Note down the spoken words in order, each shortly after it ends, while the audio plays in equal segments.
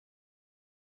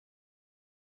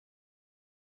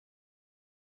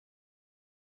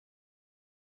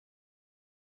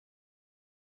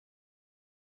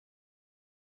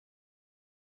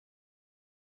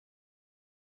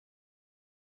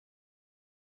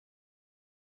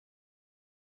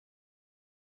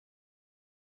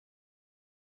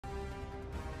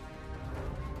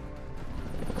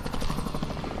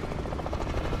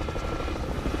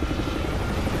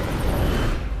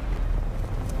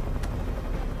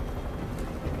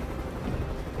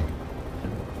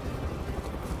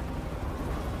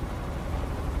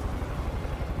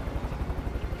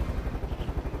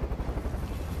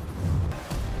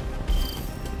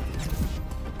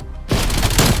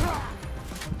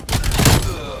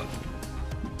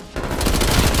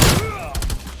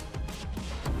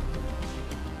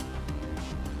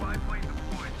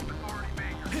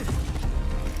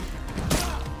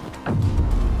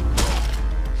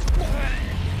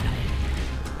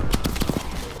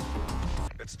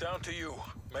down to you.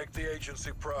 Make the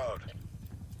agency proud.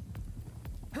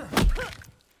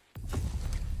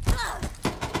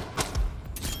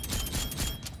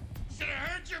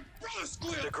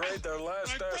 Degrade their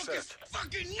last asset.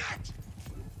 Fucking neck!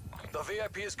 The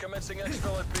VIP is commencing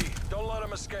exfil at B. Don't let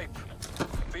him escape.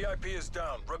 VIP is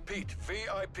down. Repeat,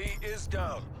 VIP is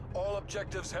down. All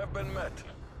objectives have been met.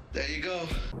 There you go.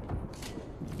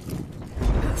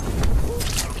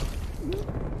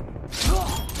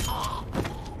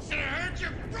 Should have heard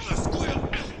your brother squeal,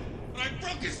 but I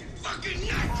broke his fucking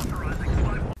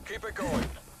neck! Keep it going.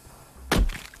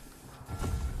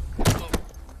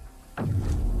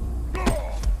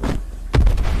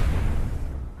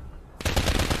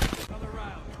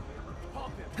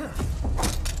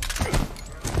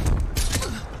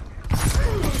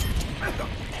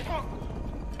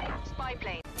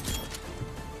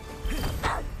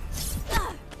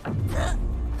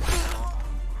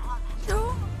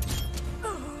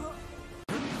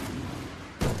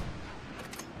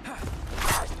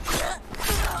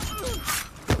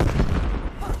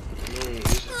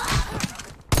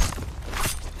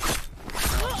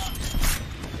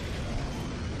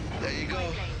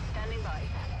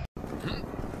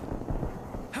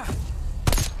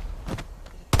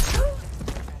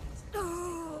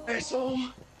 So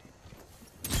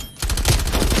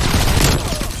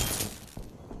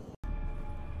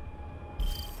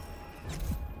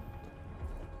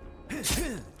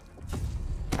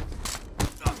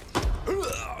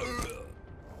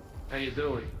how you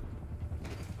doing?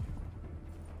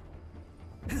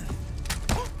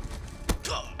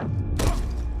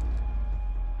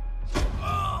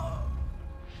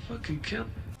 Fucking kill.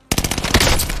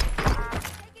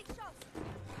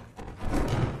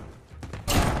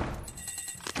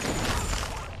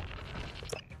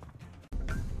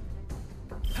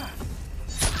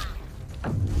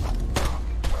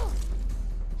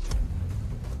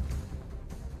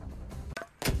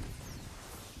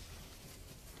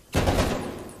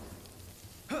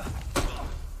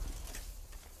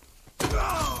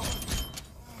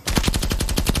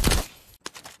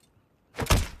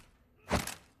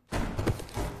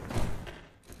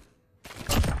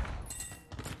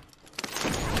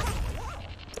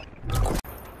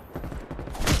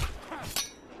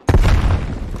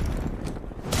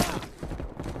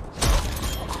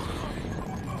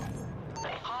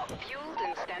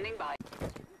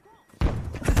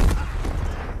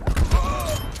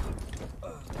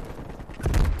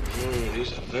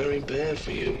 These are very bad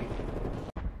for you.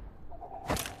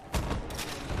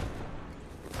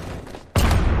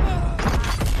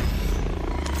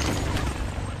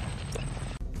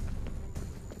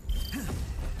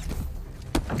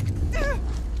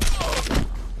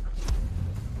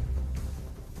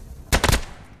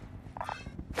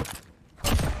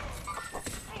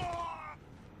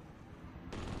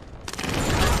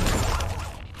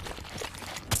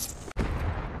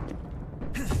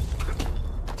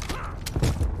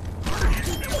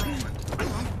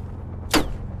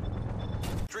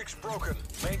 Broken.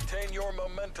 Maintain your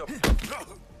momentum. It's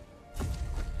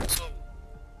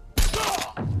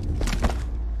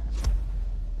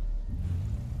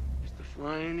the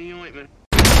fly in the ointment.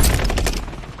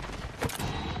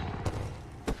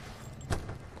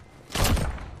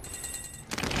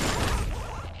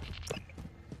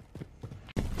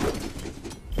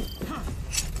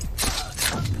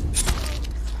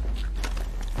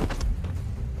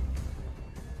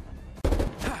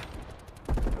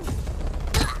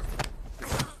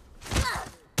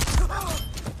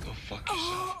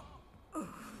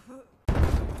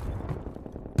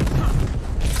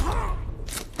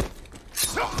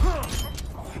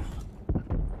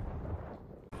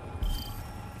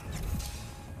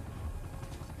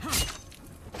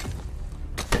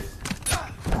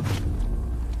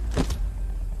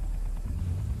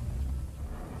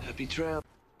 Happy trail.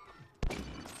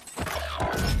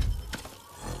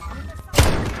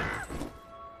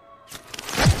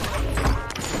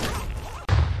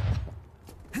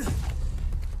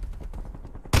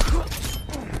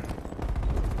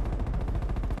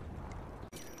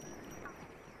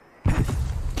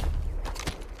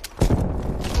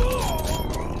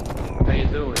 How you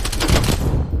doing?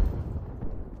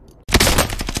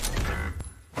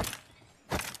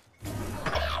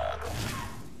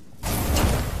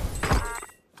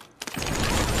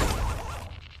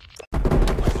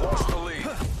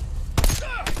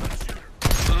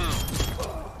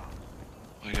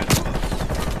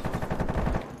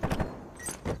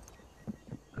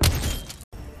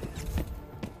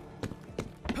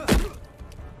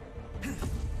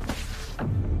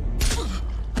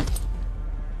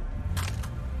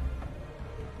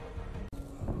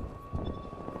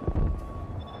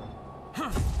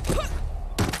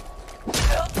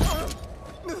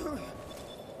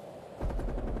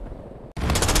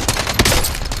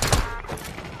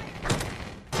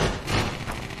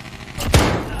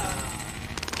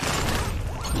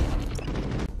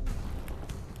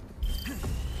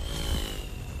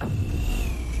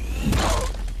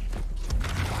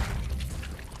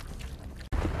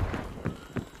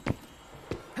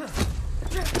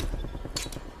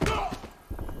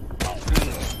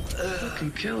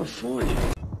 Fucking California.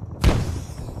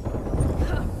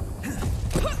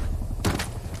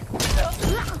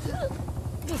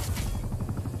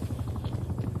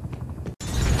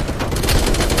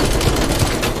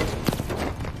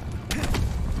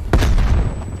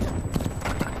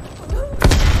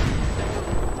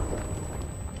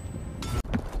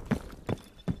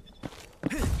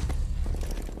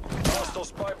 Hostile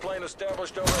spy plane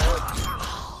established overhead.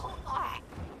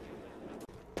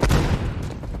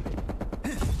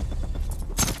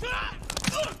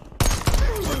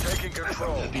 We're taking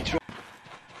control.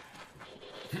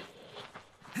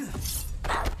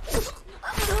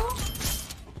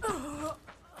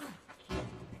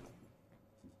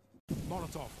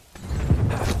 Molotov.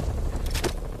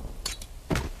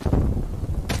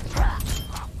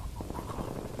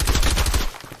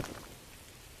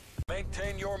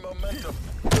 Maintain your momentum.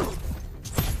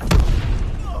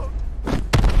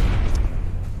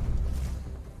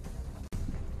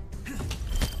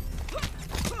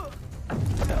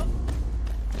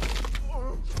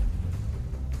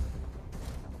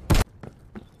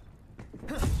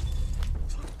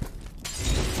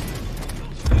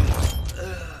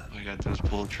 I got this,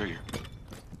 pull the trigger.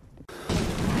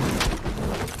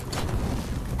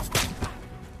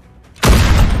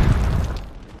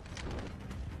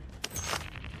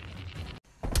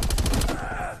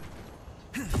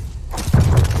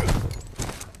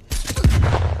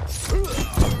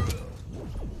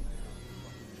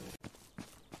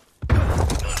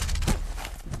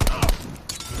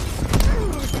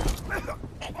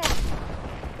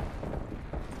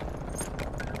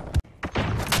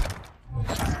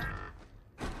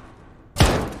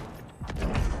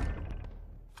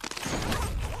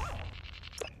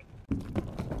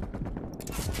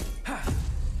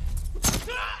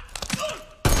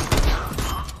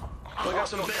 We got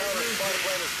some counter spy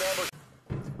plane established.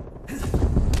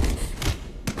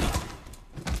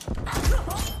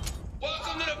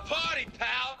 Welcome to the party,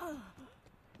 pal!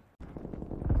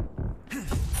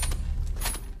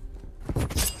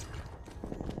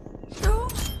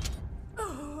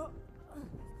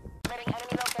 Setting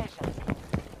enemy locations.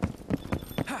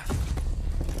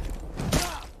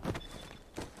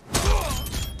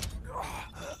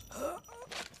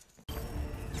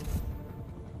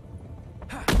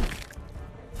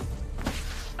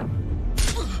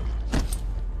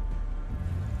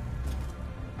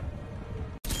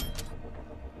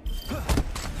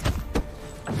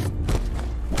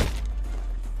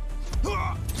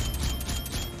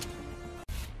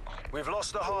 We've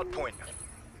lost the hard point.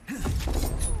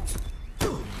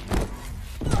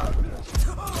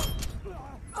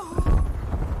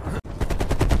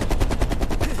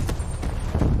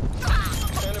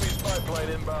 Enemy spy plane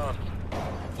inbound.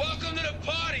 Welcome to the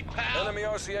party, pal! Enemy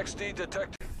RCXD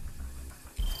detected.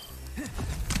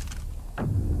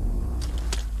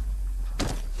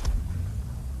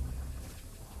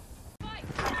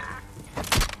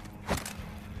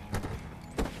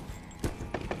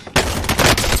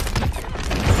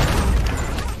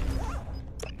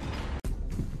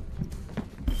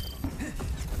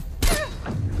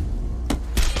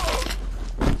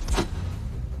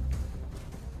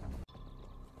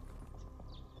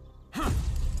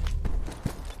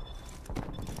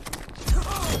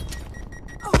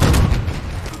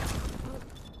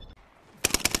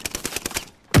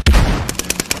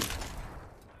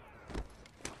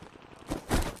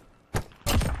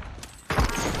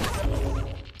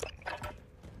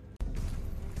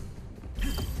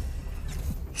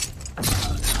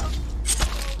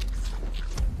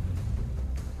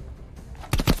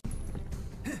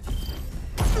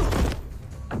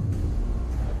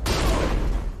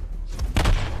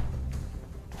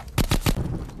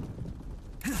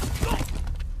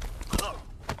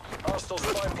 Hostile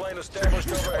spy plane established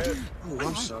overhead. Oh,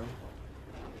 I'm sorry.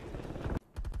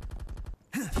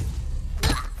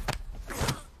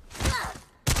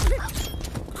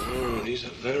 Oh, these are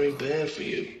very bad for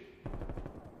you.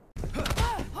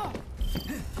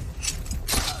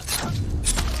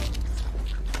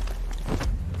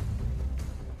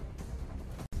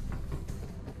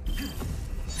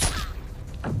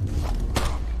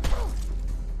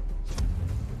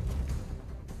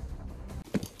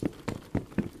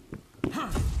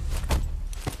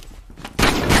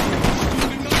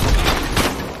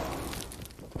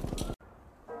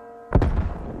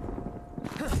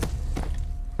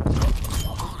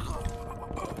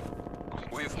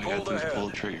 We've I got pulled this, ahead. pull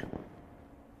the trigger.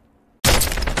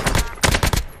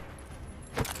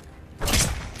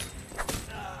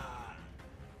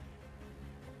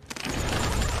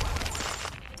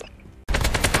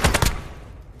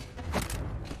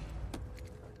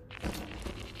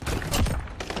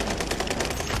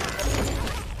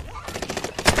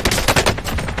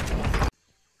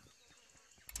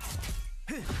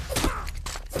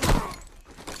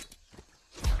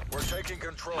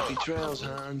 Happy trails,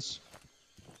 Hans.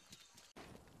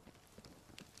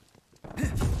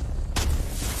 Enemy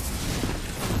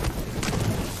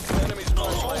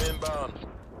flashlight inbound.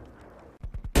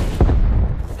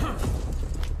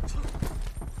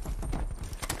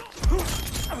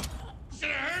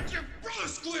 Should have heard your brother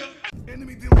squeal.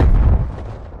 Enemy delivered.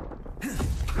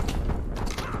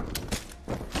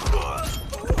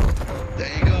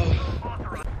 There you go.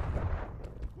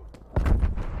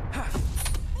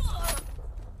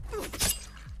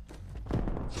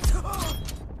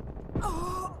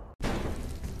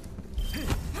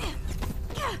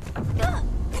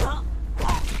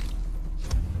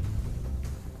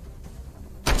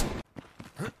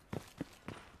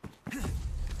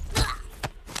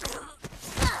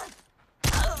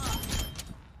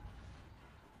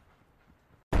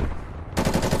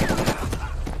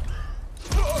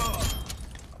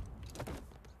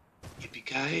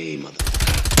 Yippee-ki-yay, motherfucker.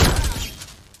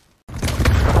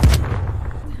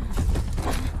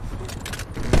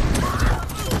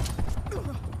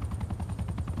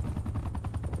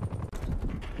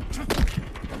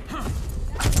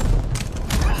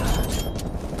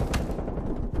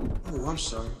 Oh, I'm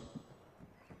sorry.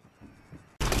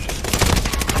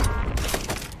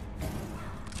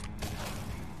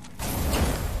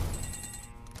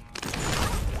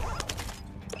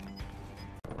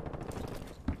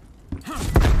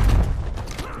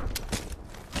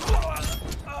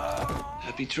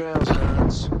 Happy trails,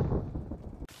 Hans.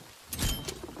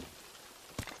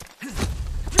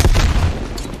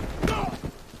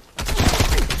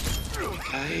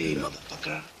 Yippee-ki-yay,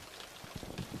 motherfucker.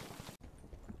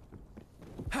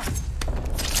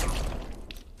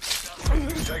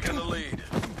 Taking the lead.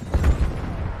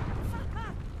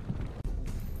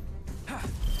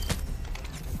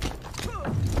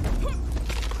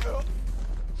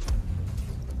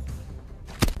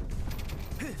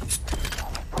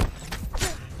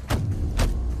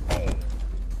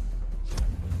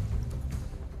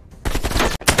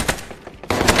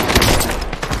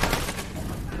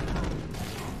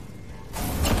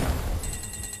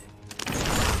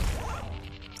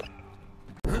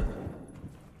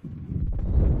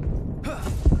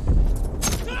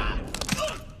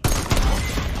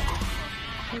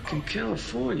 Fucking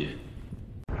California.